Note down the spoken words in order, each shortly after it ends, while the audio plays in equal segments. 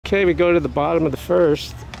Okay, we go to the bottom of the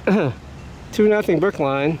first. 2-0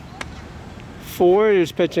 Brookline. Ford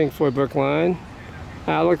is pitching for Brookline.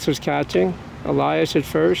 Alex was catching. Elias at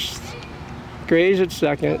first. Gray's at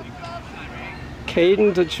second.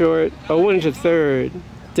 Caden's at short. Owen's at third.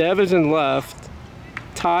 Dev is in left.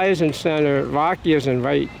 Ty is in center. Rocky is in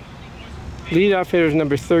right. Leadoff hitter is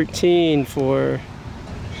number 13 for...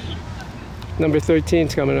 Number 13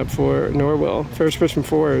 is coming up for Norwell. First pitch from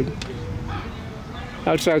Ford.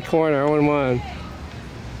 Outside corner, 0-1.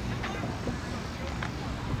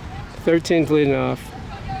 13's leading off.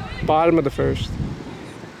 Bottom of the first.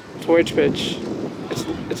 Ford's pitch.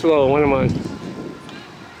 It's low, 1-1.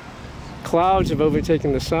 Clouds have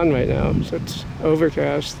overtaken the sun right now, so it's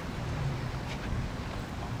overcast.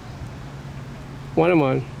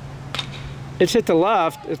 1-1. It's hit the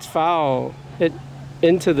left, it's foul. Hit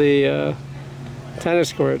into the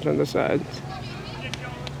tennis courts on the side.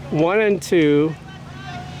 1-2.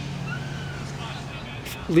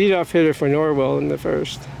 Leadoff hitter for Norwell in the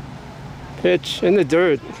first. Pitch in the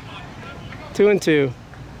dirt. 2-2.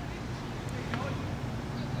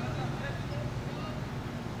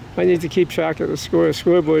 I need to keep track of the score. The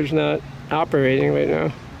scoreboard's not operating right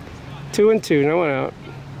now. 2-2, no one out.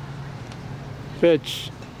 Pitch.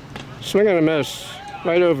 Swing and a miss.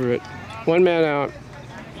 Right over it. 1 man out.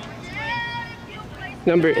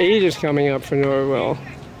 Number 8 is coming up for Norwell.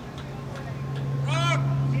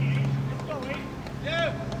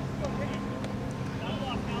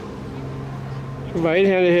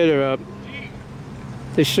 Right-handed hitter up.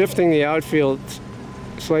 They're shifting the outfield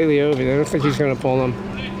slightly over. They don't think he's going to pull them.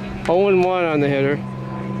 0-1 on the hitter.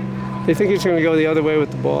 They think he's going to go the other way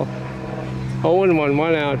with the ball. 0-1,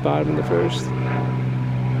 1 out, bottom of the first.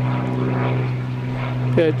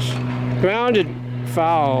 Pitch. Grounded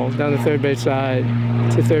foul down the third base side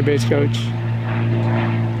to third base coach.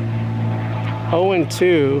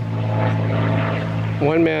 0-2.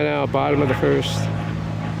 1 man out, bottom of the first.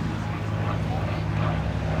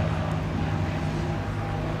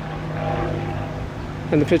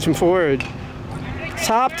 And the pitch from Ford.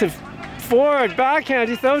 Top to Ford, backhand,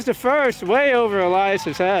 he throws to first, way over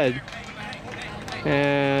Elias's head.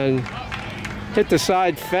 And hit the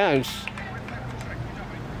side fence.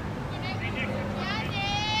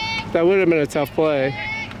 That would have been a tough play.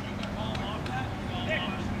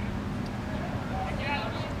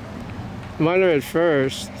 Runner at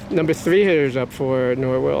first. Number 3 hitter's up for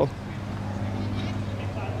Norwell.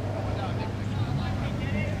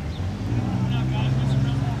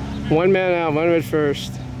 One man out, runner at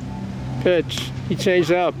first. Pitch. He changed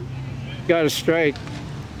up. Got a strike.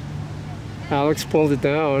 Alex pulled it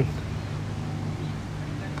down.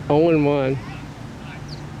 0-1.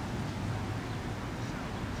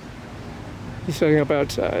 He's setting up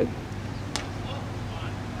outside.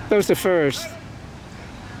 That was the first.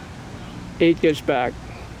 8 gets back.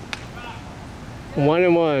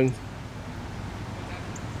 1-1.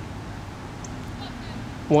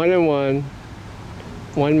 1-1.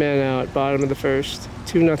 1 man out, bottom of the first.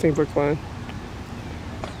 2-0 Brookline.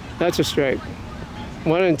 That's a strike.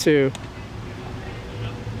 1-2.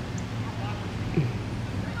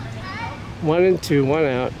 1-2, 1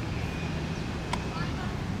 out.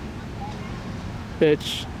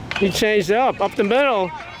 Pitch. He changed up the middle.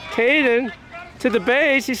 Caden to the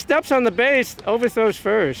base. He steps on the base, overthrows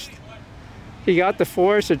first. He got the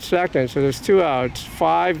force at second, so there's 2 outs.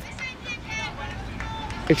 5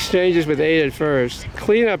 exchanges with 8 at first.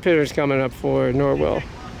 Cleanup hitters coming up for Norwell.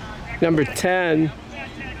 Number 10.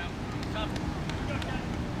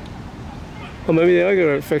 Well, maybe they're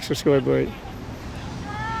going to fix the scoreboard.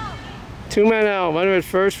 2 men out, runner at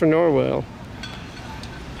first for Norwell.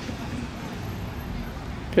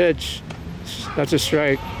 Pitch. That's a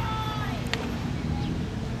strike.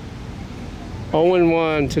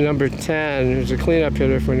 0-1 to number 10, who's a cleanup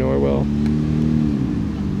hitter for Norwell.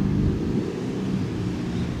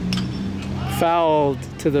 Fouled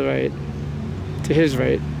to the right, to his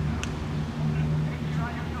right.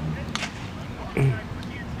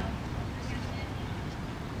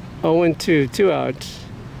 Oh, 2, 2 outs.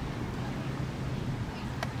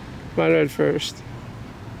 Runner at first.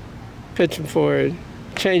 Pitch him forward.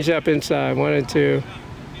 Change up inside, 1-2.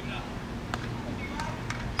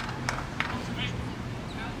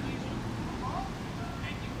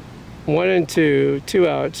 One and two, 2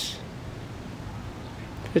 outs.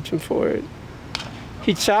 Pitch him forward.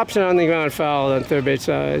 He chops it on the ground, foul on third base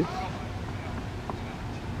side.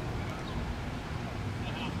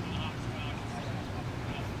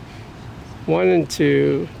 One and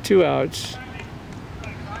two, 2 outs.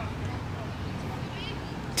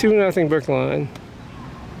 2-0 Brookline.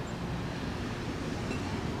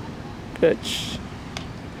 Pitch.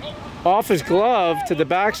 Off his glove to the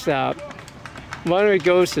backstop. Runner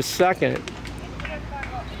goes to second.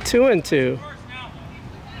 2-2.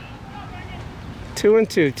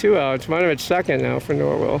 2-2, 2 outs. Runner at second now for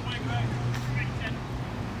Norwell.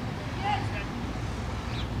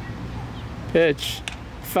 Pitch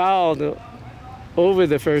fouled over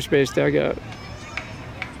the first base dugout.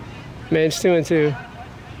 Man's 2-2.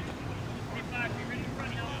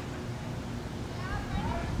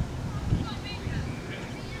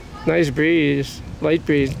 Nice breeze, light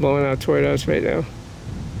breeze blowing out toward us right now.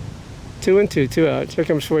 2-2, 2 outs. Here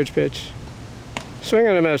comes Ford's pitch. Swing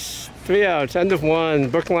and a miss. 3 outs. End of 1.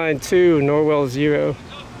 Brookline 2, Norwell 0.